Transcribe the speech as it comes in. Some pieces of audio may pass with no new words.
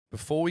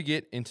Before we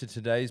get into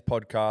today's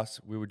podcast,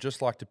 we would just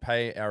like to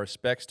pay our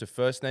respects to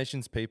First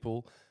Nations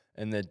people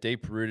and their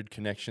deep-rooted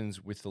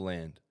connections with the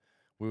land.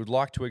 We would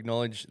like to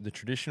acknowledge the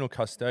traditional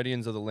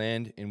custodians of the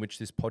land in which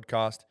this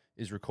podcast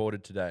is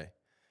recorded today.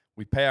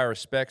 We pay our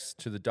respects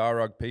to the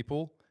Darug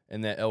people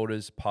and their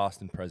elders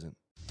past and present.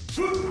 Let's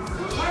go!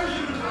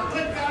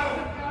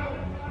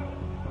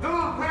 Come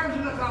on,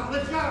 PARRAdise,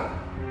 let's go!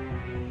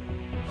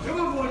 Come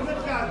on, boys,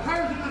 let's go!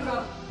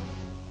 PARRAdise!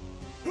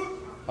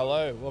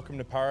 Hello, welcome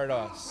to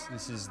PARRAdise.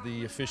 This is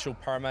the official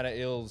Parramatta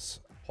Eels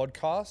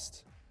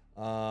podcast.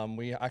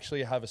 We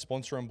actually have a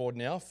sponsor on board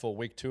now for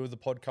week 2 of the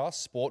podcast,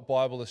 Sport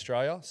Bible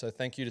Australia. So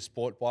thank you to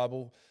Sport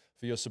Bible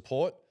for your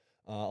support.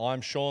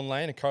 I'm Shaun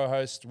Lane, a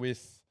co-host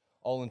with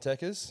Olan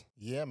Tekkers.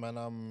 Yeah, man,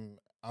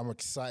 I'm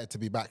excited to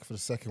be back for the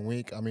second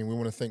week. I mean, we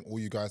want to thank all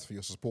you guys for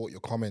your support,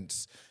 your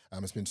comments.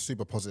 It's been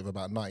super positive,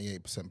 about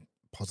 98%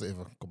 positive.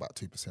 I've got about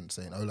 2%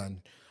 saying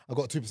Olan. I've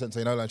got 2%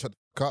 saying Olan shut the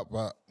fuck up,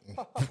 but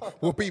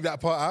we'll beat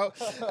that part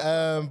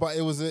out. But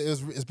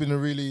it's been a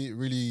really,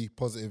 really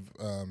positive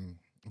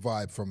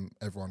vibe from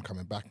everyone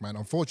coming back, man.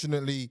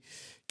 Unfortunately,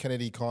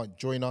 Kennedy can't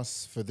join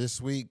us for this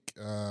week.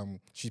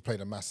 She's played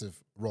a massive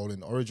role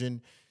in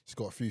Origin. She's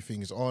got a few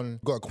things on.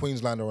 We've got a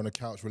Queenslander on the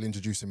couch. We'll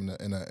introduce him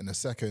in a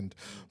second.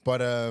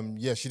 But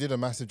yeah, she did a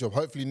massive job.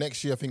 Hopefully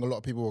next year, I think a lot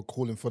of people were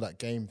calling for that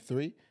game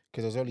 3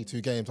 because there's only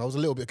 2 games. I was a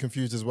little bit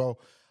confused as well.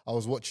 I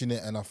was watching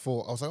it and I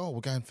was like, oh,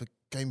 we're going for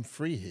game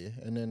 3 here.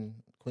 And then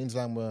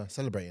Queensland were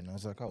celebrating. I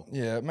was like, oh.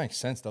 Yeah, it makes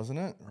sense, doesn't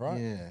it?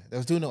 Right? Yeah. They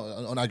was doing it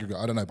on aggregate.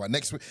 I don't know. But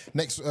next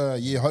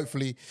year,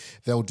 hopefully,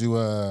 they'll do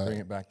a... Bring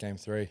it back, game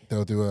 3.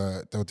 They'll do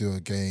a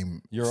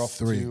game You're off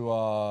 3.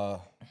 to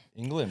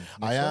England.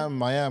 I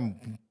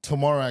am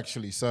tomorrow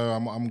actually. So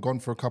I'm gone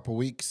for a couple of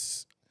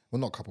weeks. Well,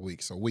 not a couple of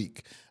weeks, a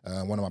week.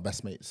 One of my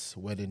best mates'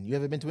 wedding. You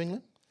ever been to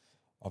England?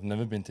 I've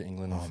never been to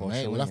England,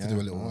 unfortunately. Mate, we'll have to do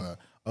a little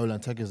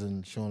Olan Tekkers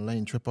and Shaun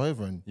Lane trip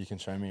over and You can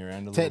show me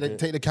around a little bit.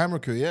 take the camera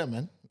crew. Yeah,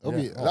 man.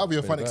 That'll be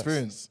a fun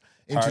experience.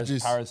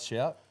 Introduce. Paris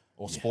shout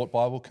or Sport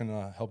Bible can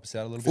help us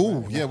out a little bit.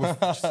 Oh yeah,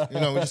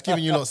 we're just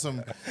giving you lot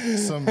some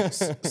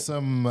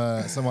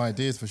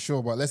ideas for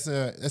sure. But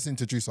let's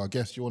introduce our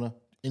guest. You wanna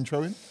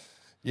intro him?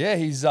 Yeah,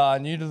 he's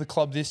new to the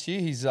club this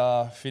year. He's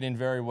fit in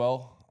very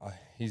well.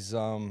 He's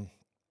been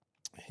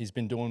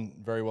doing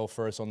very well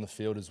for us on the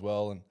field as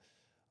well,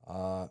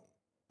 and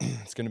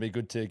it's going to be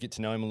good to get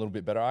to know him a little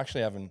bit better. I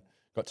actually haven't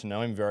got to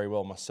know him very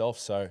well myself,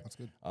 so that's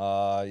good.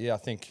 Yeah, I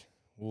think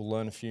we'll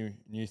learn a few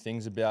new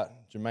things about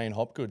Jermaine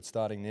Hopgood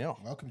starting now.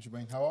 Welcome,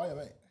 Jermaine. How are you,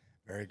 mate?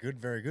 Very good,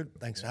 very good.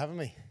 Thanks for having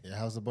me. Yeah,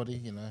 how's the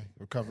body?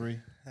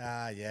 Recovery.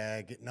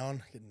 Yeah, getting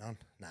on.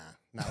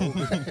 Nah,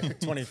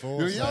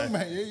 24. You're young,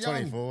 mate. You're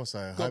young. 24,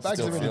 so Got bags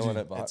Still of feeling energy.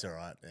 it, but it's all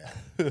right.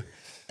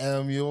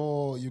 Yeah.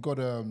 You've got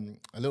a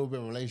little bit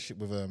of a relationship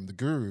with the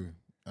Guru.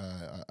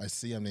 I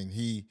see. I mean,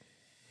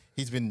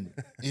 he's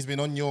been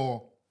on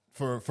your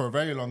for a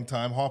very long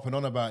time, harping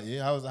on about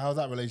you. How's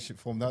that relationship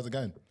formed? How's it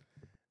going?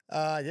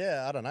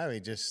 Yeah, I don't know.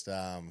 He just,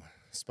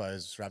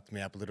 suppose, wrapped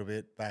me up a little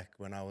bit back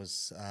when I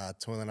was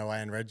toiling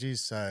away in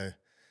Reggie's. So,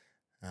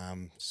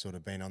 sort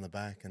of been on the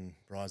back and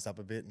rised up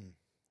a bit, and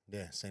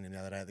yeah, seen him the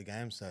other day at the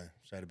game. So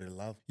showed a bit of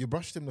love. You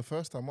brushed him the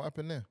first time. What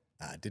happened there?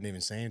 I didn't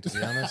even see him, to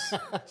be honest.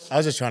 I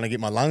was just trying to get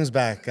my lungs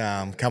back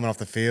coming off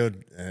the field.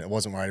 I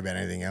wasn't worried about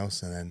anything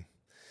else. And then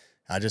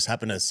I just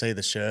happened to see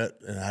the shirt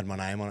and it had my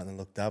name on it and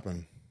looked up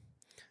and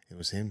it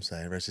was him.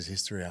 So the rest is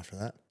history after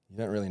that. You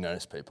don't really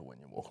notice people when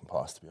you're walking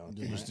past, to be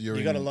honest.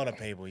 You got a lot of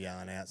people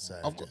yelling out. So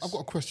I've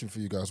got a question for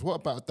you guys. What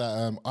about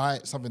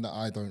that? Something that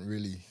I don't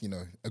really,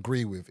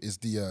 agree with is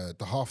the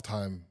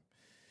halftime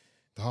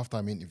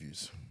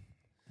interviews.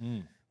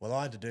 Well,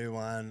 I had to do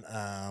one.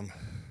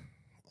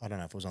 I don't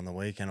know if it was on the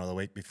weekend or the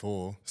week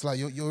before. It's like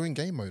you're in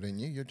game mode, ain't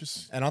you? You're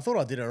just... And I thought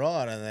I did it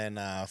right. And then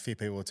a few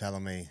people were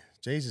telling me,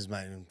 Jesus,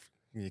 mate,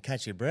 can you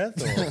catch your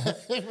breath? Or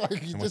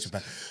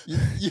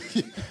you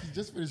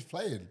just finished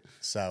playing.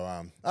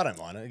 So I don't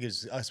mind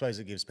it. I suppose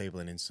it gives people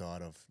an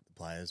insight of the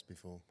players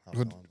before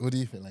half-time. What do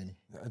you think, Laney?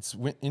 It's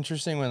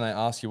interesting when they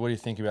ask you, what do you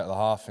think about the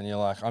half? And you're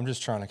like, I'm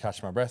just trying to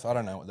catch my breath. I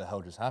don't know what the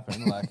hell just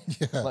happened. Like,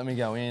 let me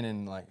go in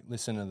and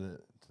listen to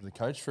the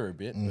coach for a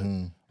bit.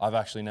 But I've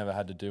actually never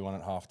had to do one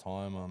at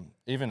halftime.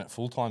 Even at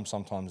full time,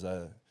 sometimes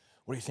what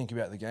do you think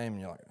about the game?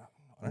 And you're like,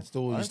 you're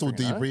still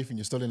debriefing.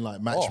 You're still in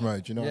match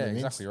mode. You know what I mean?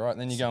 Yeah, exactly right. And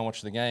then you go and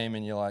watch the game,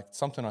 and you're like,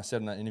 something I said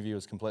in that interview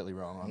was completely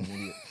wrong. I'm an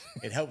idiot.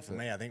 It helped for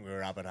me. I think we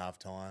were up at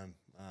halftime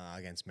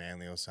against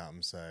Manly or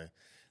something. So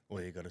all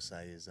you got to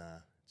say is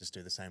just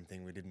do the same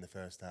thing we did in the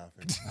first half.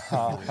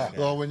 And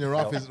well, when you're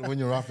off,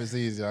 it's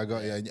easy. I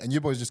got And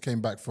you boys just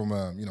came back from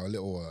a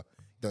little.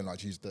 Don't like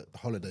to use the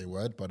holiday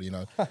word, but you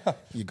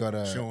got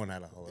a... Sean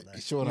had a holiday.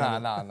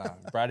 Nah.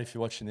 Brad, if you're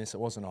watching this, it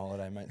wasn't a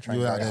holiday, mate. You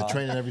were out there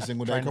training every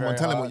single day. Come on,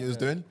 tell him what you was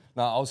doing.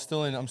 No, I'm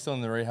still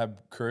in the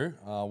rehab crew.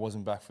 I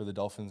wasn't back for the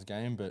Dolphins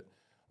game, but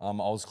I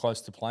was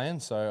close to playing,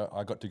 so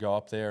I got to go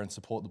up there and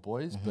support the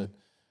boys. But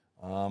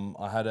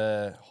I had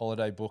a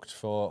holiday booked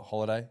for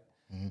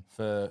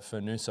for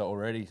Noosa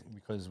already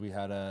because we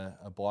had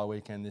a bye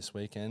weekend this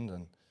weekend,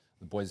 and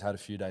the boys had a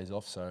few days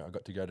off, so I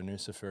got to go to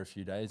Noosa for a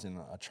few days, and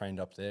I trained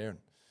up there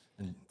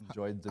and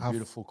enjoyed the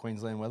beautiful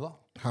Queensland weather.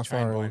 How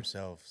Trained far by away?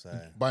 himself. So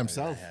By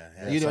himself?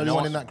 Yeah. Are you the only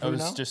one in that It crew was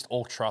now? just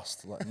all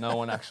trust. Like, no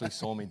one actually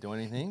saw me do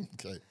anything.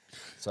 Okay.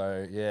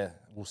 So yeah,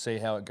 we'll see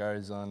how it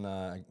goes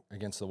on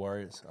against the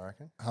Warriors, I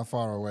reckon. How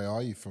far away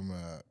are you from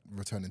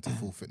returning to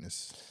full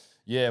fitness?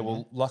 Yeah,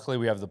 well, luckily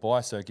we have the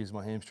bye, so it gives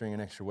my hamstring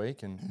an extra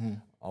week,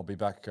 and I'll be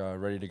back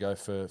ready to go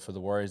for the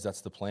Warriors.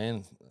 That's the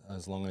plan,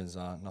 as long as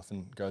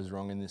nothing goes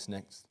wrong in this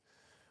next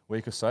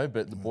week or so.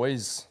 But the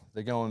boys,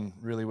 they're going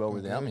really well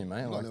without me,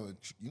 mate. You got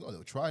a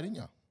little try, didn't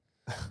you?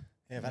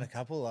 Yeah, I've had a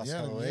couple last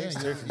Yeah, couple of yeah, weeks,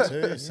 yeah. 2 for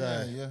 2.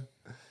 So Yeah.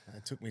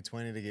 it took me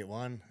 20 to get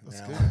one. That's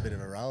Now good. I'm on a bit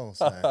of a roll.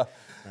 So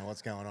know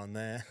what's going on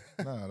there.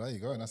 No, there you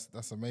go.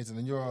 That's amazing.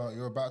 And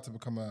you're about to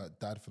become a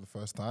dad for the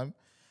first time.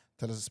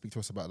 Speak to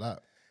us about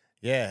that.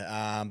 Yeah,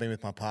 I've been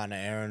with my partner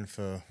Erin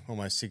for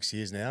almost 6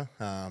 years now.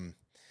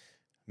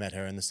 Met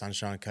her in the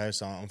Sunshine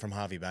Coast. I'm from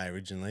Harvey Bay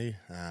originally,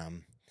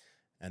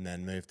 and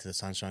then moved to the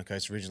Sunshine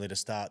Coast originally to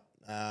start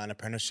an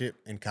apprenticeship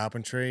in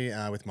carpentry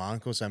with my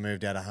uncle. So I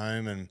moved out of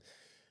home and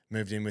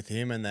moved in with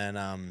him, and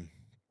then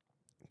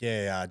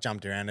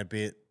jumped around a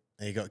bit.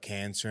 He got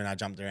cancer, and I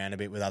jumped around a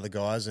bit with other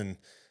guys, and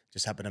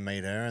just happened to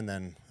meet her, and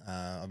then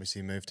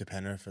obviously moved to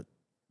Penrith at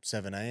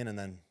 17, and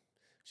then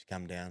she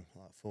come down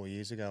like 4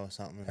 years ago or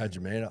something. How'd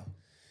you meet her?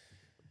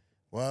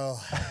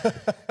 Well,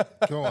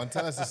 Go on,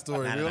 tell us the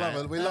story.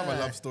 We love a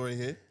love story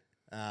here.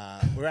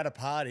 we're at a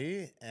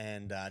party,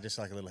 and just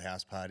like a little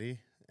house party,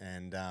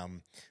 and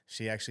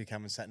she actually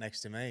come and sat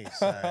next to me.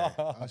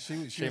 So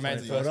She made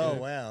was the like, first oh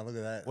move. wow, look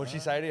at that. What'd she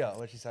say to you?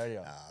 What'd she say to you?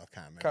 I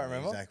can't remember. Can't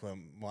remember? Exactly.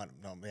 Might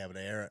not be able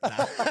to air it.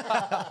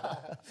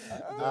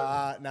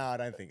 No, I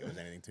don't think it was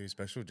anything too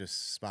special.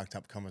 Just sparked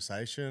up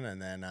conversation,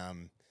 and then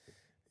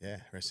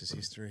rest is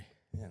history.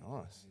 Yeah,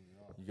 nice.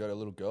 You got a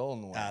little girl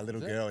on the way.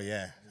 Little is it? girl,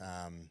 yeah.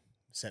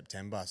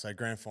 September. So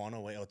grand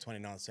final week, or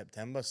 29th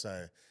September.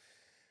 So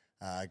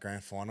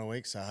grand final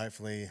week. So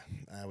hopefully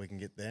we can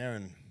get there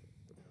and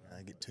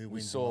get 2 We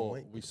wins in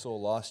 1 week. saw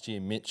last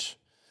year Mitch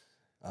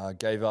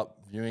gave up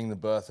viewing the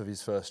birth of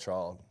his first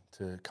child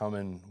to come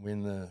and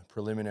win the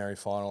preliminary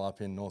final up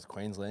in North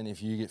Queensland.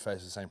 If you get faced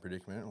with the same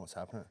predicament, what's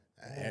happening?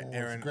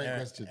 Aaron, great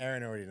question.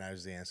 Aaron already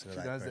knows the answer to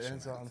that That's the question.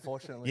 answer,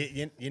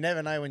 unfortunately. You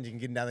never know when you can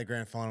get another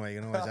grand final where you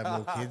can always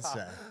have more kids.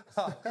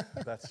 So.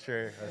 That's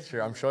true. That's true.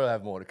 I'm sure you'll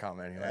have more to come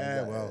anyway.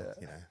 Yeah, well,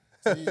 you know.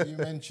 So you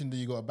mentioned that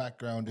you got a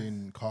background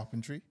in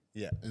carpentry.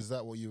 Yeah. Is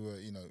that what you were,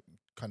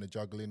 kind of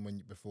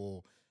juggling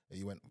before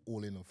you went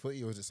all in on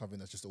footy, or is it something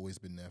that's just always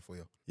been there for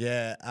you?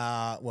 Yeah,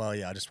 I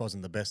just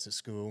wasn't the best at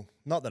school.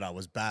 Not that I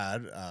was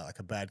bad, like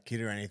a bad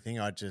kid or anything.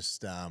 I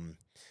just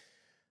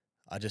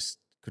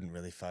couldn't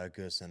really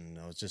focus, and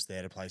I was just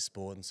there to play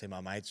sport and see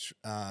my mates,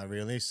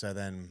 really. So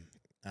then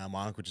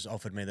my uncle just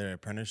offered me the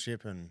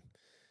apprenticeship, and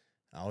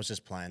I was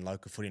just playing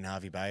local footy in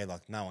Harvey Bay.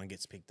 Like, no one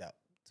gets picked up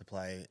to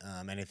play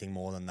anything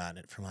more than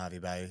that from Harvey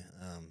Bay.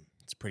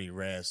 It's pretty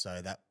rare,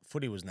 so that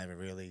footy was never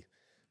really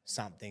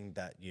something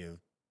that you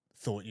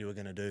thought you were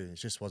going to do. It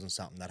just wasn't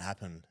something that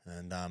happened.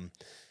 And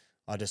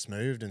I just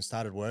moved and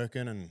started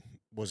working and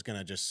was going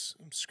to just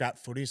scrap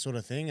footy sort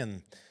of thing.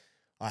 And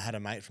I had a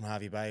mate from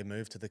Harvey Bay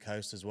move to the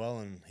coast as well,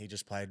 and he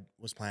just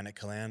was playing at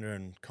Caloundra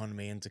and conned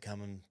me into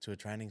coming to a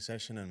training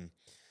session.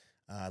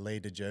 And Lee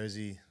de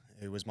Jersey,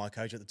 who was my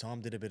coach at the time,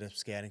 did a bit of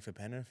scouting for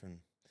Penrith, and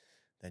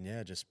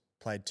then just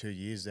played 2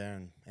 years there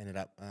and ended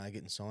up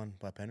getting signed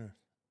by Penrith.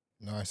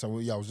 Nice. So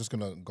I was just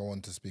gonna go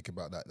on to speak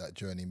about that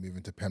journey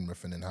moving to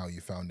Penrith, and then how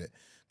you found it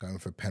going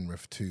from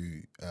Penrith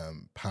to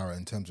Parra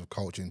in terms of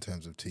culture, in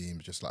terms of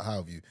teams. Just like, how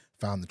have you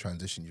found the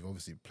transition? You've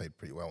obviously played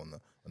pretty well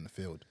on the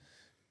field.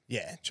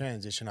 Yeah,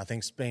 transition. I think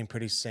it's been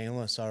pretty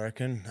seamless. I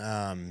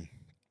reckon.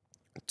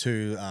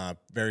 Two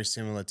very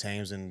similar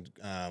teams and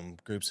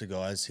groups of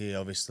guys here.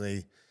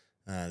 Obviously,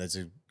 there's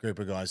a group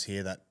of guys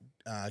here that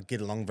get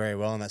along very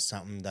well, and that's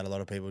something that a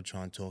lot of people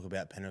try and talk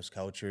about. Penrith's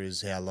culture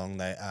is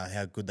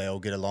how good they all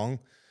get along,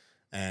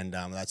 and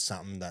that's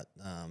something that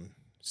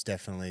it's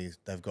definitely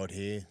they've got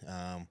here.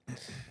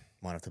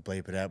 Might have to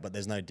bleep it out, but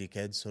there's no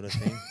dickhead sort of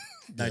thing,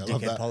 no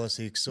dickhead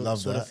policy sort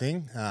of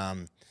thing,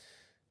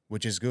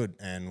 which is good.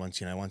 And once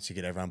you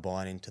get everyone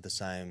buying into the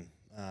same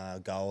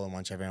goal, and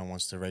once everyone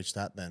wants to reach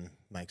that, then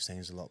makes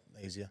things a lot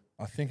easier.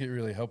 I think it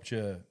really helped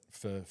you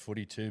for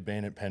footy too,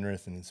 being at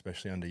Penrith and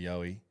especially under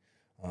Yowie.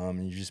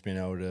 You've just been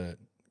able to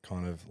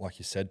kind of, like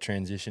you said,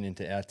 transition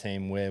into our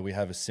team where we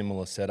have a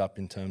similar setup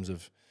in terms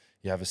of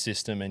you have a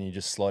system and you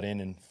just slot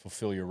in and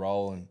fulfill your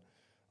role. And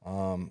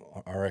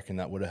I reckon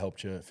that would have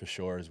helped you for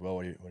sure as well.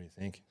 What do you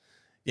think?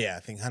 Yeah, I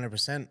think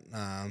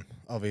 100%.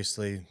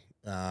 Obviously,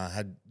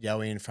 had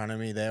Yowie in front of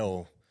me there,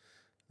 or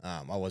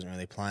I wasn't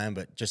really playing,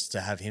 but just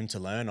to have him to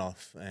learn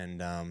off,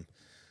 and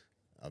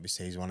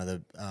obviously he's one of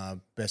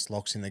the best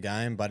locks in the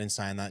game. But in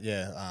saying that,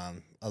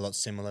 a lot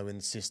similar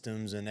in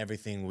systems, and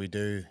everything we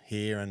do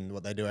here and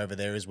what they do over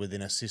there is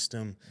within a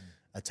system,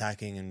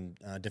 attacking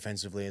and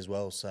defensively as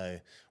well. So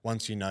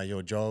once you know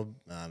your job,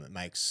 it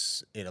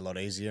makes it a lot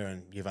easier,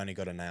 and you've only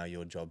got to nail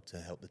your job to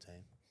help the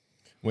team.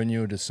 When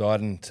you were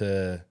deciding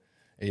to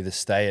either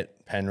stay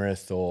at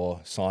Penrith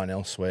or sign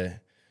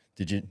elsewhere.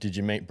 Did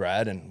you meet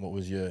Brad, and what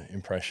was your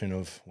impression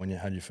of when you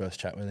had your first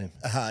chat with him?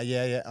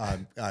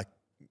 I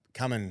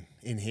coming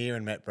in here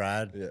and met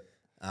Brad. Yeah.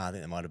 I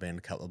think there might have been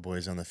a couple of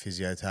boys on the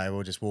physio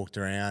table. Just walked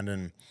around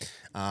and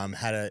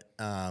had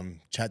a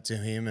chat to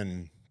him,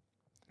 and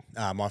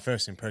my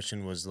first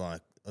impression was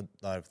like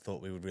I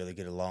thought we would really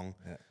get along.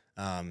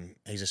 Yeah.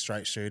 He's a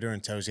straight shooter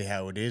and tells you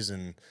how it is,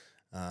 and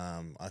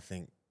I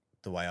think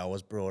the way I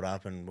was brought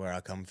up and where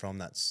I come from,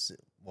 that's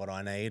what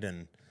I need.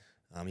 And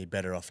you're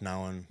better off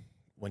knowing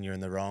when you're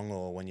in the wrong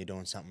or when you're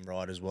doing something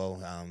right as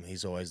well.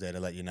 He's always there to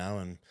let you know,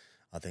 and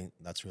I think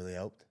that's really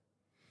helped.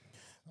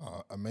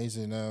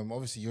 Amazing.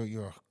 Obviously,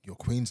 you're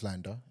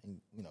Queenslander.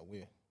 And, you know,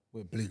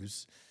 we're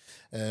Blues.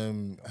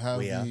 How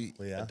we have are. you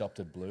We are.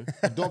 Adopted Blue.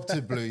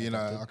 adopted Blue? You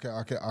know,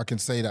 I can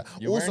say that.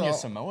 You're wearing your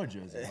Samoa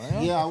jersey,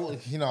 aren't you? Yeah, I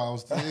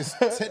was it's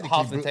technically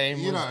Half the Blue, team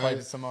you was know,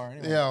 played Samoa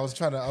anyway. Yeah, I was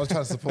trying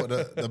to support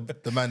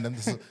the man, them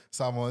the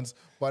Samoans.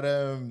 But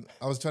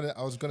I was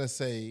gonna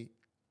say,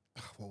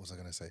 what was I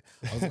gonna say?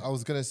 I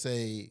was gonna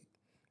say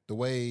the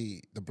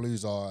way the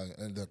Blues are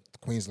and the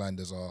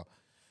Queenslanders are.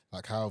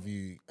 Like, how have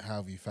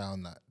you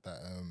found that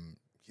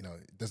you know,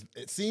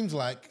 it seems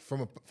like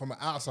from an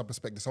outside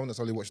perspective, someone that's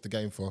only watched the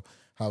game for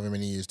however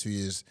many years, 2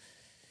 years,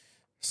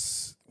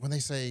 when they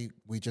say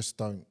we just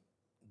don't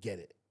get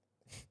it,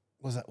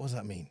 what does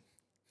that mean?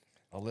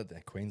 I'll let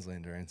that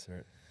Queenslander answer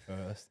it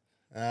first.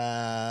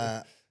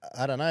 I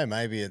don't know.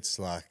 Maybe it's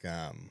like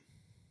a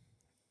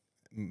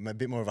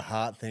bit more of a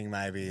heart thing.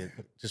 Maybe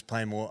just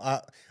playing more.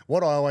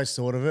 What I always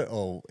thought of it,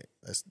 or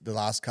the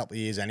last couple of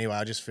years anyway,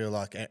 I just feel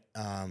like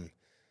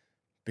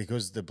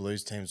because the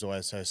Blues team's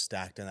always so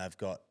stacked and they've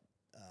got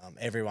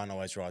everyone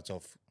always writes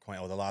off,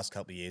 or the last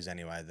couple of years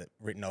anyway, that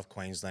written off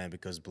Queensland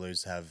because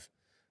Blues have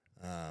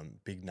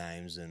big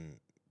names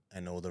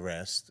and all the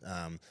rest.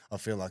 I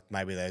feel like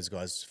maybe those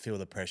guys feel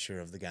the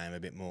pressure of the game a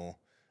bit more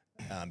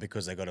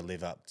because they've got to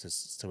live up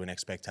to an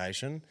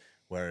expectation,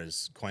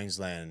 whereas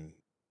Queensland,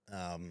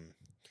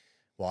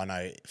 well, I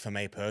know for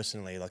me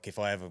personally, like if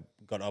I ever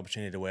got an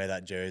opportunity to wear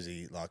that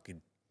jersey, like it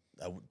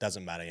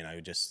doesn't matter, you know,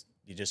 you're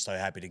just so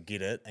happy to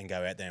get it and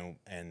go out there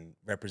and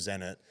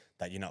represent it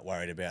that you're not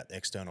worried about the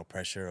external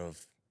pressure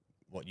of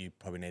what you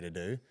probably need to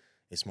do.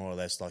 It's more or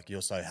less like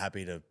you're so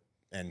happy to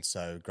and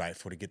so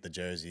grateful to get the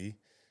jersey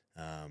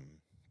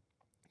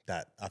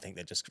that I think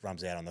that just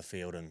rubs out on the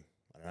field, and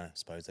I don't know, I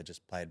suppose they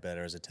just played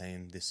better as a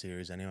team this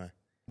series anyway.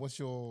 What's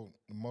your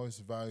most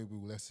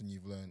valuable lesson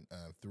you've learned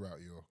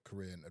throughout your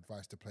career and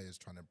advice to players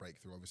trying to break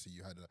through? Obviously,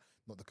 you had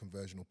not the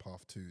conversional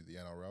path to the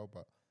NRL,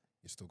 but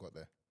you still got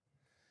there.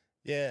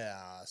 Yeah,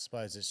 I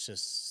suppose it's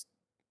just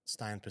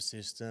staying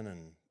persistent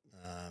and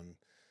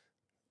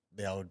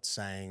the old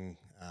saying,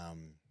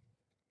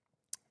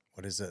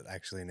 what is it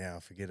actually now? I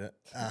forget it.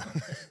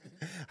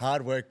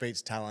 Hard work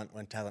beats talent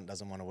when talent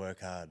doesn't want to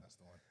work hard. That's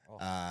the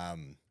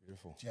one.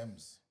 Beautiful.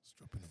 Gems.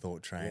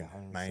 Thought train,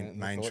 Yeah,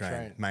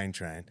 main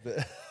train.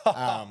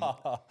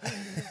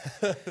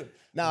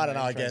 No, I don't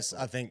know. I guess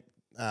I think,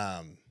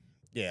 I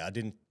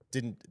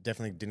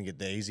definitely didn't get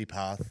the easy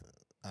path.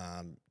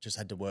 Just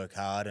had to work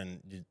hard,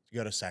 and you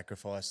got to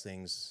sacrifice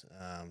things.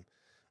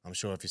 I'm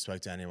sure if you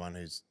spoke to anyone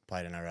who's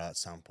played NRL at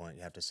some point,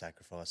 you have to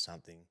sacrifice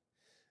something.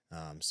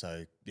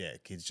 So yeah,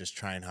 kids just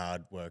train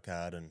hard, work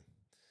hard, and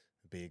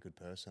be a good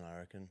person, I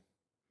reckon.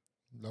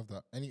 Love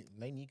that.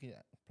 Lane, you could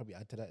probably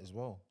add to that as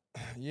well.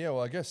 Yeah,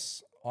 well, I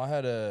guess I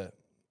had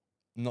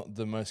not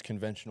the most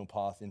conventional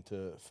path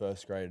into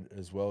first grade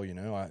as well, you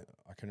know. I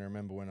can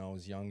remember when I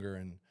was younger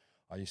and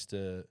I used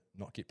to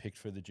not get picked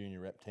for the junior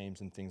rep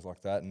teams and things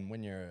like that. And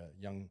when you're a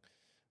young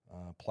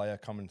player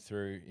coming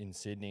through in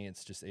Sydney,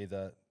 it's just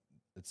either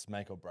it's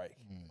make or break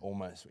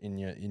almost in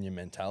your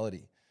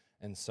mentality.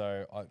 And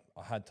so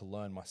I had to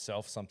learn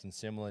myself something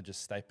similar,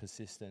 just stay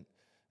persistent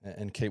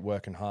and keep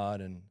working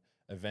hard. And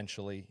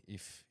eventually,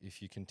 if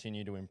you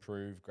continue to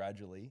improve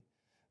gradually,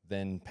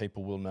 then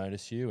people will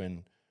notice you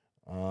and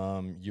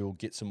you'll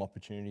get some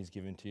opportunities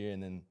given to you.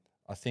 And then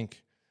I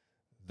think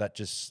that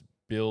just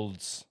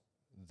builds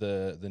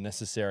the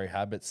necessary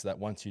habits that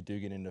once you do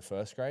get into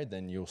first grade,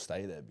 then you'll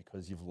stay there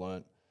because you've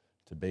learnt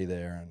to be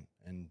there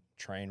and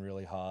train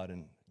really hard.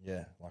 And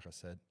yeah, like I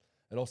said,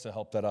 it also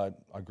helped that I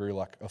grew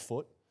like a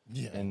foot.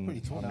 Yeah, and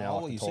pretty tall I'm now. now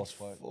like What are a you, tallest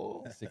 6'4"?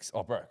 bloke.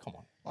 Oh, bro, come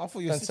on. I thought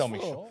you were Don't sell me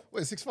 6'4". short.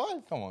 Wait,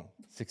 6'5"? Come on,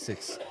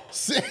 6'6".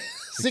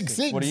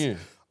 6'6". What are you?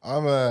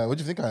 I'm. What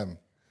do you think I am?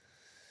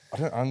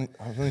 I've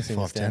only seen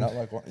you stand up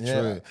like one.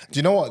 Yeah. True. Do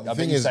you know what the I bet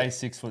thing you is? say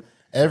 6 foot.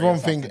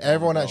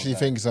 Everyone actually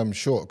thinks I'm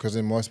short because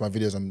in most of my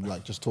videos I'm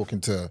like just talking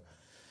to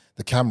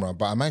the camera,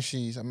 but I'm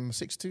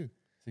 6'2".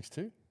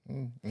 6'2".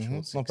 Mm-hmm.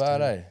 Not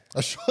bad, eh?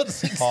 A short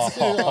 6'2".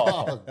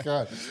 Oh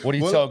god. What do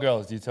you tell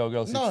girls? Do you tell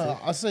girls 6'2"? No,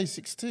 I say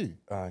 6'2".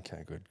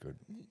 Okay, good.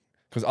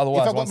 Because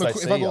otherwise,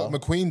 If I got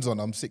McQueen's on,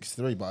 I'm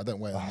 6'3", but I don't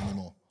wear them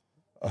anymore.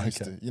 I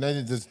used to. You know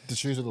the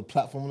shoes with the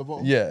platform on the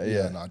bottom?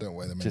 Yeah. No, I don't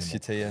wear them Just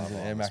anymore. your TNs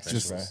and Air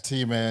Maxes, bro. Just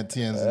TNs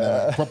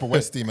and proper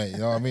Westie, mate. You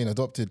know what I mean?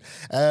 Adopted.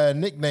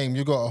 Nickname,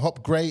 you got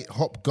Hop Great,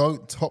 Hop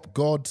Goat, Hop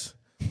God,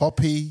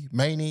 Hoppy,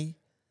 Maney.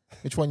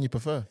 Which one you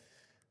prefer?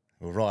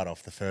 Well, right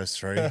off the first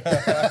three.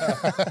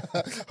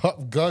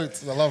 Hopgood.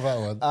 I love that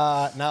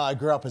one. No, I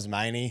grew up as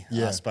Maney.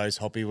 Yeah. I suppose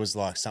Hoppy was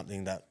like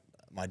something that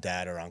my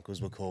dad or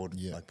uncles were called,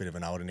 like a bit of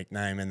an older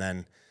nickname. And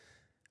then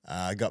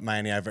I got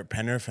Maney over at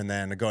Penrith, and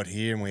then I got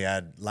here and we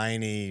had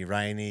Laney,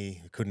 Rainey.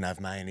 We couldn't have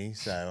Maney,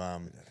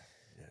 so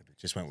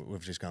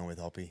we've just gone with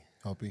Hoppy.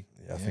 Hoppy.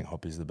 Yeah, I think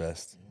Hoppy's the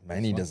best.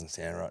 Maney doesn't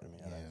sound right to me,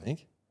 I don't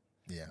think.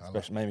 Yeah, I like,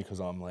 Especially maybe because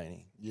I'm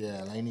Laney.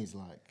 yeah. Laney's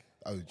like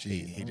OG.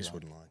 He just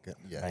wouldn't like it.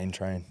 Yeah. Lane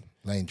train.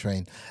 Lane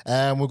train.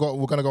 We're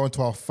going to go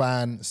into our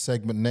fan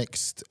segment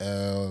next.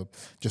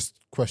 Just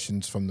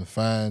questions from the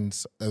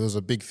fans. There was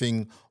a big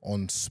thing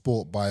on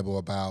Sport Bible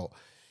about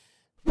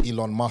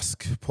Elon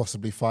Musk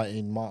possibly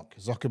fighting Mark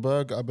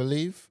Zuckerberg, I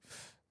believe.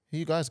 Who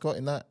you guys got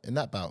in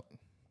that bout?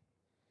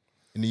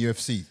 In the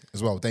UFC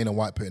as well. Dana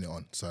White putting it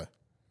on, so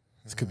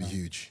this could be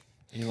huge.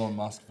 Elon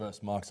Musk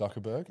versus Mark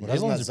Zuckerberg. Well,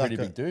 Elon's a pretty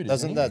big dude,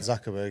 Doesn't isn't that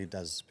Zuckerberg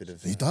does a bit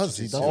of... He does.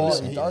 He does.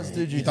 Oh, he does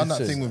do He done that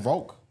jiu-jitsu. thing with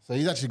Volk, so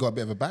he's actually got a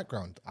bit of a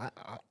background.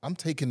 I'm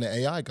taking the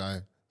AI guy,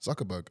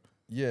 Zuckerberg.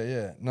 he?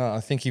 Yeah. No, I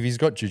think if he's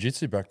got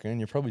jiu-jitsu background,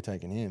 you're probably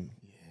taking him.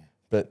 Yeah.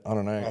 But I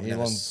don't know. I've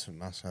never Elon's...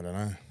 I don't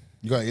know.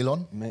 You got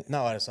Elon?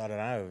 No, I don't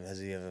know. Has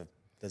he ever...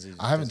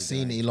 I haven't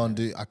seen Elon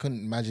do. I couldn't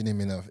imagine him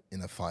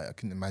in a fight. I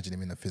couldn't imagine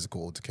him in a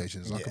physical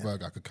altercation.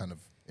 Zuckerberg, I could kind of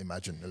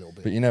imagine a little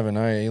bit. But you never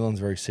know. Elon's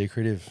very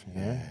secretive.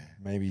 You know?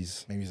 Maybe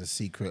he's a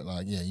secret.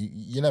 Like, yeah,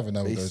 you never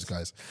know with those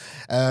Beast.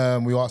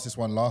 guys. We asked this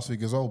one last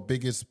week as well.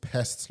 Biggest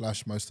pest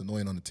 / most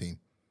annoying on the team.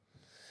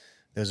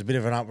 There was a bit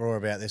of an uproar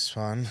about this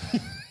one.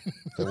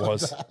 There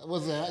was.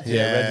 Was that?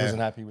 Yeah, Reg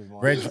wasn't happy with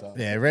mine.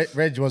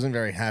 Reg wasn't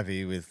very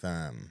happy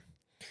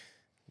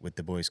with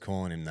the boys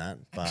calling him that,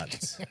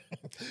 but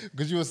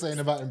Because you were saying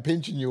about him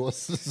pinching you or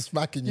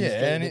smacking you.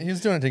 Yeah, and he was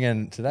doing it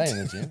again today in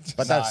the gym.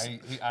 But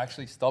he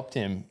actually stopped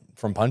him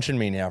from punching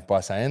me now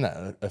by saying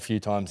that a few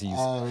times. He's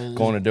really?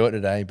 going to do it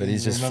today, but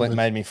he's just remembered.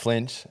 made me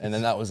flinch, and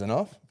then that was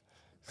enough.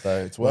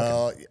 So it's working.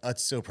 well, I'd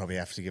still probably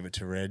have to give it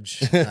to Reg.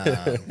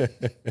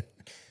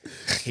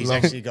 He's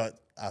actually got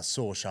a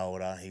sore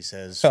shoulder, he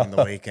says, from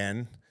the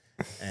weekend,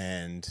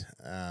 and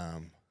I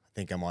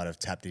think I might have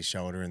tapped his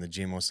shoulder in the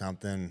gym or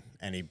something,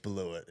 and he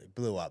blew it. It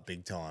blew up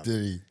big time.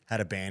 Did he?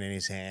 Had a band in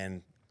his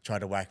hand, tried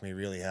to whack me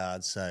really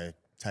hard, so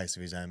taste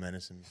of his own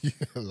medicine. Yeah,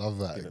 I love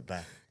that. Give it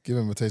back. Give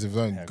him a taste of his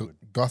own. good.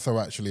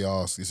 Gutho actually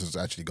asked, this is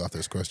actually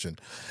Gutho's question.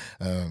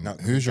 Not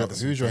Who's your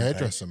Gutho's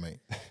hairdresser, mate?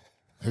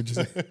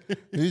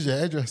 Who's your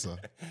hairdresser?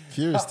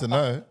 Curious to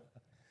know.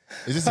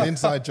 Is this an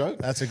inside joke?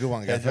 That's a good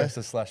one, Gaffer.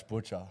 Hairdresser /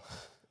 butcher.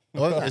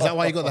 Oh, is that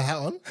why you got the hat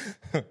on?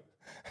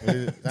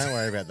 Don't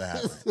worry about the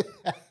hat.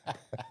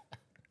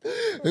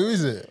 Who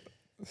is it?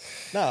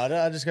 No,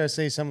 I just go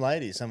see some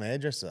lady, some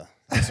hairdresser.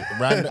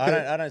 Random.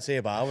 I don't see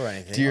a barber or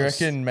anything. Do you I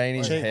reckon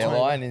Maney's Cheap.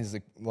 hairline is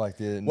like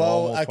the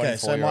Well, normal okay,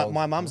 so 24-year-old?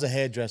 my mum's a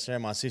hairdresser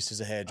and my sister's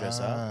a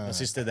hairdresser. My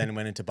sister then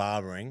went into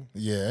barbering.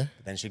 Yeah.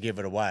 Then she gave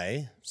it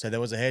away. So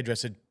there was a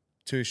hairdresser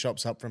 2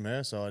 shops up from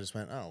her. So I just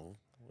went, oh,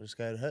 we'll just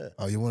go to her.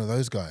 Oh, you're one of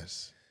those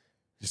guys.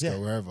 Just Yeah.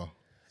 go wherever.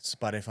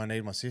 But if I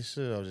need my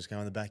sister, I'll just go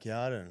in the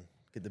backyard and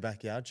get the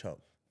backyard chop.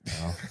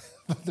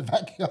 The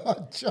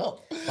backyard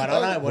chop. But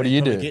I know what do he's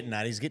you probably do? getting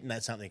at. He's getting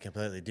at something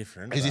completely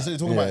different. Is he but-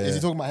 talking about? Yeah, Is he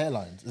yeah. talking about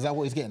hairlines? Is that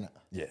what he's getting at?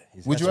 Yeah.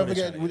 Would you what ever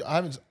he's get? trying to I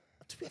haven't.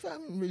 To be fair, I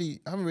haven't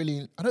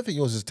really. I don't think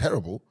yours is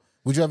terrible.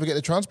 Would you ever get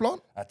the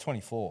transplant? At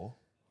 24.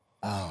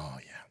 Oh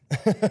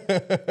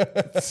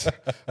yeah.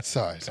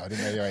 sorry, I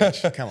didn't know your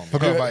age. Come on,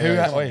 Forgot about your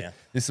age. Wait, yeah.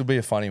 this will be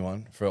a funny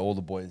one for all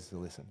the boys to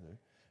listen to.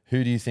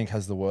 Who do you think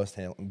has the worst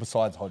hair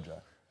besides Hodjo?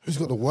 Who's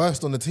got the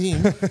worst on the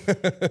team?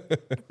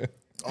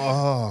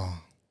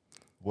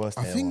 Worst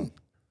I hairline.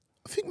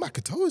 think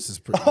Makatoa's is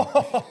pretty.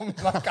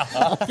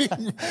 I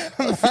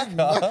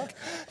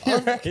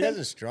think He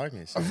doesn't strike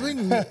me. I think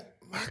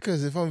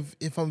Macca's.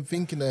 If I'm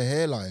thinking of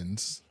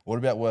hairlines, What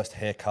about worst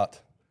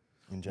haircut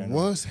in general?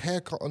 worst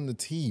haircut on the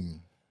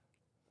team.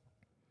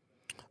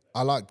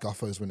 I like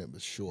Gutho's when it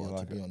was short.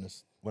 like To be it?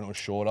 honest, When it was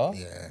shorter?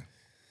 yeah.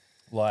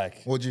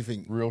 Like What do you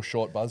think? real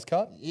short buzz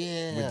cut?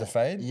 Yeah, With the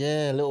fade?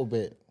 Yeah, a little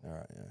bit. All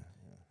right, yeah.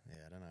 Yeah,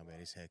 I don't know about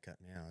his haircut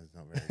now. It's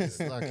not very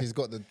good. Like he's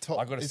got the top.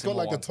 I got a He's got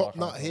similar like a one, so I top can't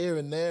nut tell. here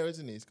and there,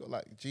 isn't he? He's got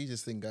like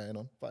Jesus thing going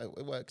on, but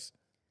it works.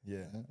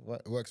 Yeah.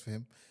 It works for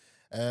him.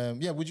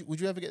 Yeah, would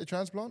you ever get the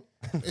transplant?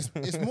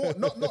 It's more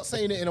not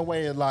saying it in a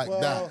way like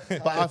that,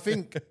 but I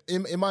think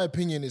in my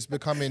opinion, it's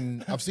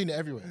becoming. I've seen it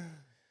everywhere.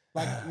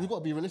 Like we've got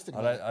to be realistic.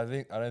 About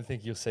it. I don't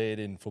think you'll see it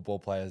in football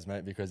players,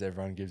 mate, because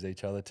everyone gives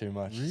each other too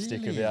much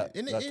stick Really? about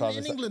in, that in, type of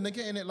in stuff. England, they're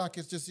getting it like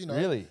it's just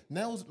Really?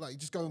 nails. Like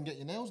just go and get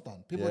your nails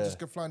done. People Yeah. just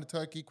go flying to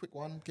Turkey, quick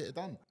one, get it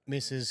done.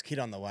 Mrs. Kid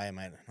on the way,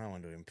 mate. I don't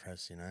want to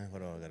impress, you know. What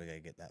do I got to go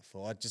get that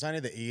for? Just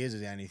only the ears are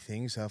the only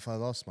thing. So if I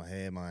lost my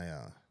hair,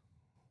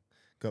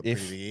 got If-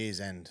 pretty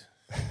ears and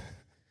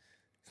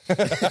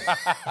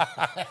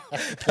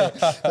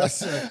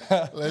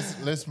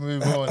Let's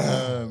move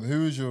on.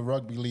 Who was your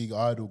rugby league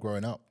idol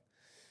growing up?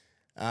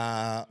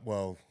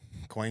 well,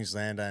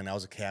 Queenslander, and I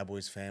was a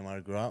Cowboys fan when I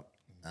grew up.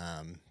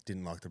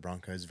 Didn't like the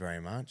Broncos very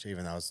much,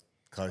 even though I was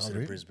closer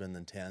to Brisbane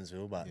than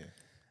Townsville. But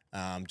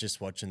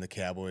just watching the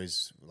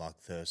Cowboys like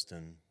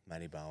Thurston,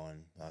 Matty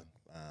Bowen, like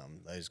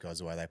those guys,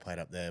 the way they played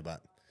up there.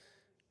 But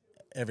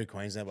every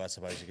Queenslander, I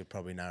suppose you could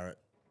probably narrow it.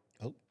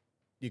 Oh.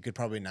 You could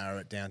probably narrow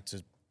it down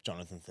to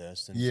Jonathan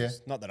Thurston. Yeah.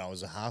 Just, not that I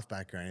was a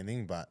halfback or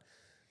anything, but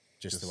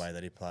just the way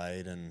that he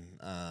played. And,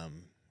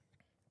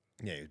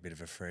 yeah, he was a bit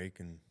of a freak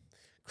and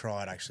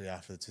cried actually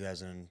after the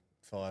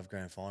 2005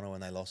 grand final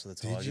when they lost to the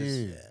Tigers. Did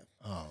you? Yeah.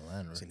 Oh,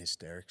 man. It's in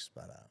hysterics,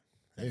 but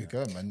There you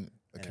go, man.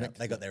 anyway,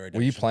 they got their redemption.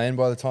 Were you playing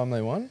by the time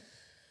they won?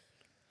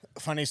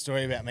 Funny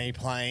story about me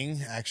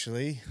playing,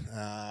 actually.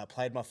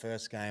 Played my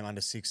first game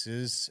under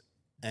sixes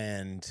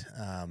and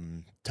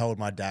told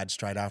my dad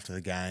straight after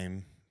the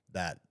game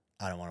that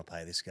I don't want to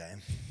play this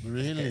game.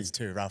 Really? It's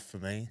too rough for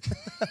me.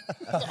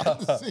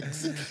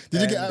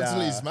 Did you get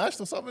absolutely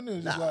smashed or something? It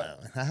was just like,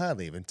 I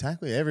hardly even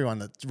tackle you. Everyone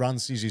that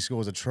runs usually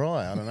scores a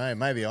try. I don't know.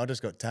 Maybe I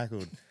just got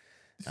tackled.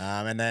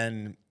 And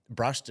then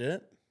brushed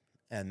it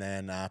and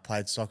then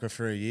played soccer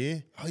for a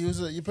year. oh,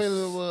 you played a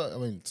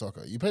little,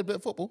 soccer. You played a bit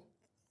of football?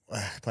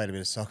 Played a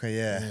bit of soccer,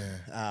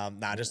 yeah.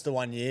 Just the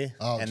 1 year.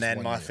 Oh, and just then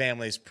 1 my year.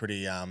 family's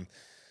pretty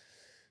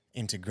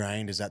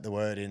ingrained, is that the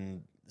word,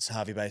 in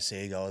Harvey Bay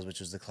Seagulls, which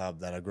was the club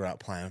that I grew up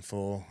playing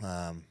for.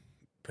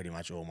 Pretty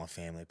much all my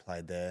family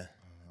played there.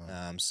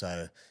 So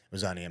it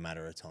was only a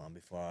matter of time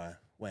before I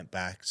went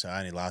back. So I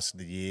only lasted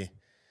the year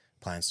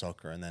playing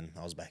soccer and then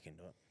I was back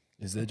into it.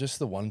 Is there just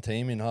the one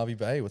team in Harvey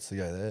Bay? What's the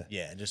go there?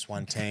 Yeah, just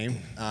one team.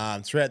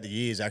 Throughout the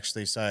years,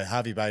 actually, so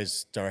Harvey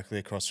Bay's directly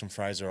across from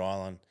Fraser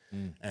Island.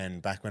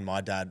 And back when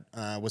my dad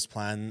was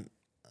playing,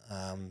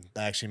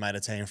 they actually made a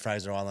team,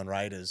 Fraser Island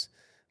Raiders,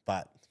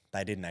 but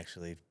they didn't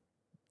actually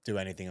do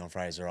anything on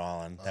Fraser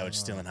Island. They were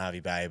still in Harvey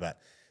Bay, but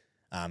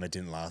it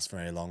didn't last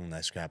very long and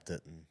they scrapped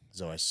it. And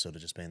it's always sort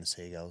of just been the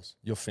Seagulls.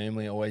 Your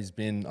family always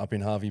been up in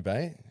Harvey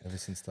Bay ever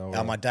since they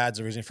were? My dad's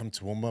originally from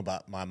Toowoomba,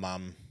 but my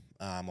mum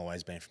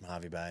always been from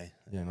Harvey Bay.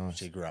 Yeah, nice.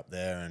 She grew up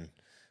there and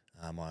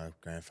my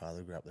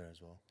grandfather grew up there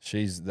as well.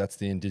 That's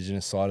the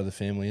Indigenous side of the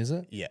family, is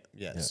it?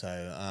 Yeah.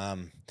 So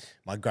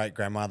my great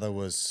grandmother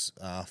was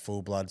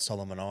full blood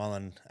Solomon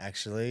Island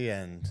actually,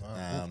 and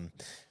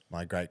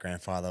my great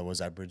grandfather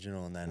was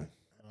Aboriginal, and then.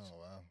 Oh,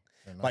 wow.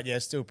 But yeah,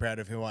 still proud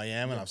of who I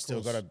am, and I've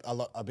still got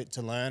a bit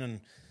to learn. And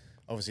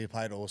obviously, I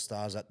played All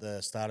Stars at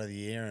the start of the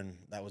year, and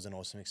that was an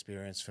awesome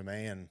experience for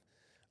me, and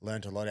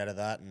learned a lot out of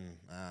that, and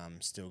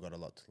still got a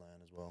lot to learn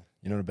as well.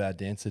 You're not a bad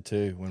dancer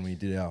too. When we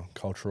did our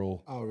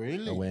cultural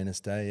awareness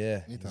day,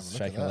 yeah, Need to have a look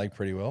shaking at a that. leg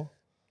pretty well.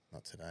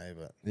 Not today,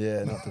 but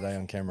Yeah, not today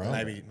on camera.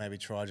 maybe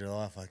try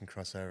July if I can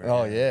cross over.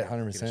 Oh again. yeah, Give a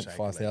 100%. shake a leg or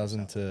 5,000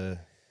 something.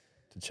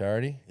 to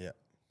charity. Yeah.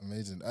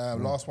 Amazing.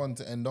 Last one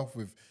to end off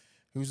with.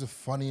 Who's the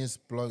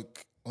funniest bloke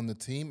on the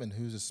team and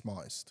who's the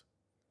smartest?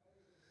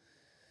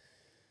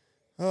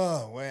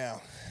 Oh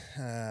wow,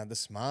 the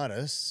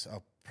smartest,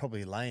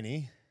 probably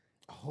Laney.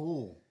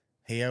 Oh.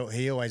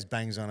 He always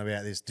bangs on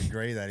about this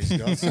degree that he's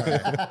got. So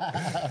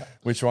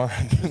Which one?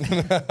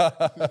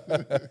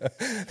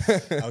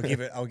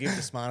 I'll give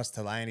the smartest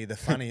to Laney. The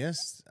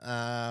funniest,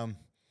 I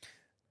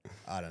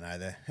don't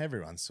know.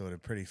 Everyone's sort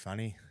of pretty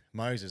funny.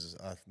 Moses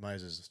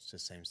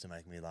just seems to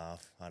make me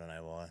laugh. I don't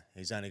know why.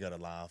 He's only got a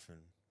laugh, and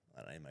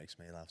I don't know, he makes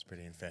me laugh. It's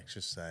pretty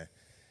infectious. So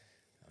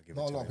I'll give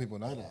Not it a to lot of him. people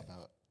know that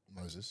about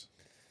Moses.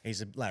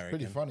 He's a larrikin.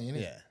 Pretty funny, isn't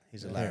he? Yeah,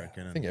 he's a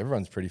larrikin. I think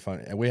everyone's pretty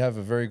funny. We have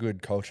a very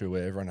good culture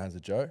where everyone has a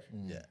joke.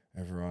 Yeah.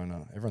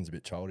 Everyone's a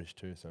bit childish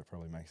too, so it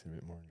probably makes it a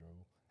bit more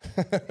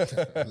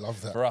enjoyable. I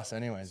love that. For us,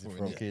 anyways, if what we're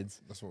we all need. kids.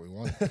 That's what we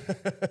want.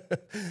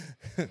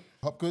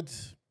 Hopgood.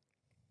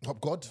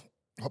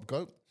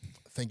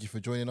 Thank you for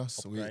joining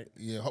us.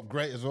 Hop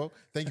great as well.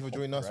 Thank you for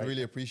joining us. I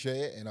really appreciate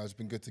it, and it's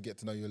been good to get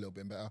to know you a little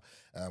bit better.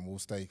 We'll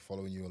stay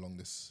following you along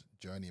this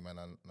journey, man.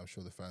 And I'm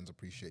sure the fans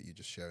appreciate you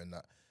just sharing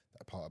that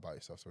part about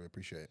yourself. So we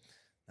appreciate it.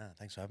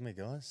 Thanks for having me,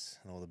 guys,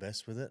 and all the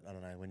best with it. I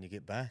don't know when you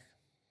get back.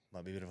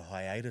 Might be a bit of a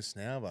hiatus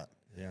now, but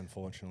Yeah,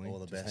 unfortunately. All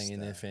the Just best, hang in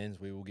there, fans.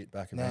 We will get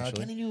back No,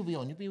 eventually. Kennedy will be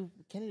on.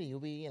 You'll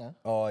be, you know.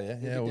 Oh yeah,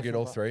 be we'll get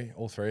different,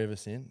 all three of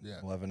us in. Yeah.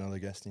 We'll have another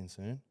guest in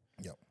soon.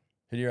 Yep.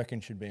 Who do you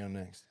reckon should be on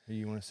next? Who do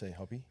you want to see,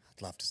 Hoppy?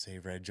 I'd love to see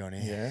Red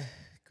Johnny. Yeah.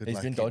 Good He's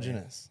luck been getting dodging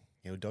him. us.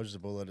 He'll dodge the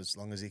bullet as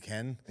long as he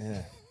can.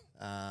 Yeah.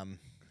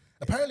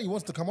 Apparently he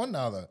wants to come on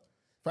now, though.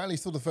 Apparently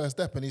he's still the first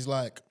step, and he's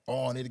like,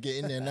 "Oh, I need to get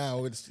in there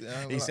now."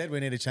 He said we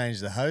need to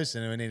change the host,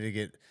 and we need to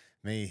get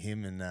me,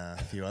 him, and a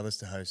few others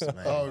to host it,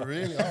 mate. "Oh,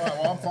 really? All right,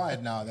 well, I'm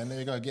fired now. Then there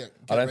you go. Get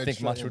I don't Red think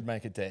straight much in. would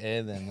make it to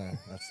air then.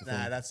 That's the thing.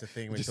 Nah, that's the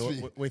thing. Just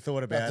We thought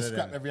We have about to it.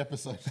 scrap and- every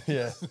episode.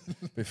 Yeah.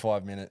 Be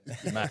 5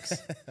 minutes max.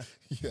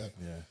 Yeah.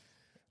 Yeah.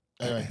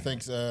 Anyway,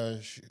 thanks,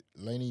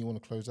 Lainey. You want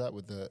to close out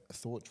with the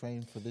thought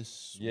train for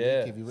this Yeah.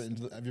 week?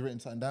 Have you written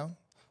something down?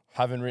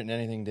 Haven't written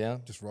anything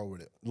down. Just roll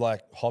with it.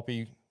 Like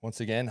Hoppy,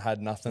 once again,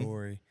 had nothing.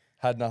 Story.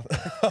 Had nothing.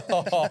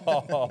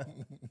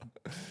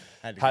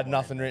 Had to Had get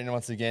nothing written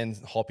once again.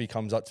 Hoppy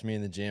comes up to me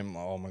in the gym.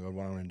 Oh my God,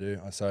 what am I going to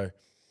do? So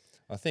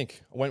I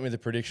think I went with a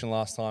prediction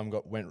last time,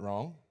 went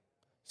wrong.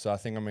 So I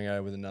think I'm going to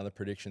go with another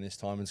prediction this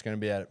time. It's going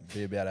to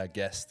be about our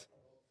guest.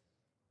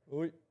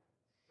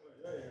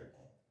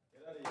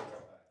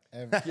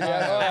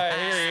 Yeah,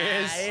 here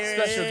he is. Here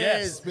he Special is.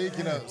 guest.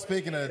 Speaking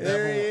of the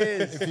There he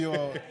devil, is. if you're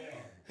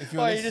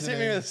Oh, you just hit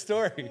me listening- with a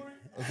story.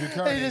 if you're He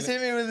currently just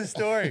hit me with a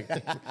story.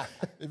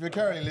 if you're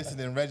currently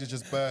listening, Reg has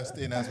just burst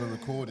in as we're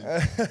recording,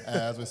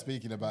 as we're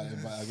speaking about him.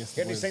 But I guess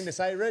Got anything to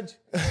say, Reg?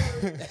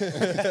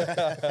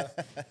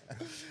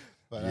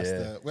 But that's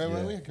Yeah, where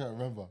we can't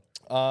remember.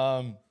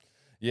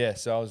 Yeah,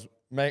 so I was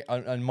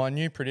and my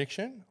new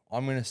prediction,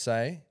 I'm going to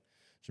say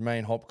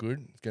Jermaine Hopgood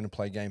is going to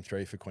play game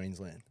 3 for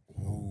Queensland.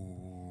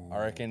 I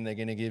reckon they're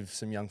going to give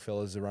some young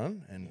fellas a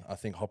run, and I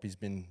think Hoppy's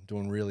been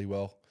doing really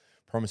well.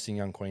 Promising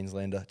young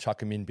Queenslander.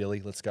 Chuck him in, Billy.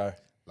 Let's go.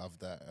 Love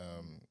that.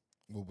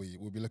 We'll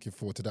be looking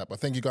forward to that. But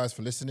thank you guys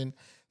for listening.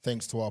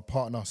 Thanks to our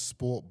partner,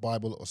 Sport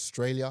Bible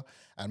Australia.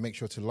 And make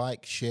sure to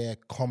like, share,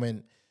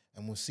 comment,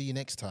 and we'll see you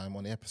next time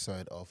on the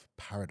episode of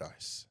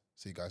PARRAdise.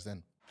 See you guys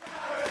then.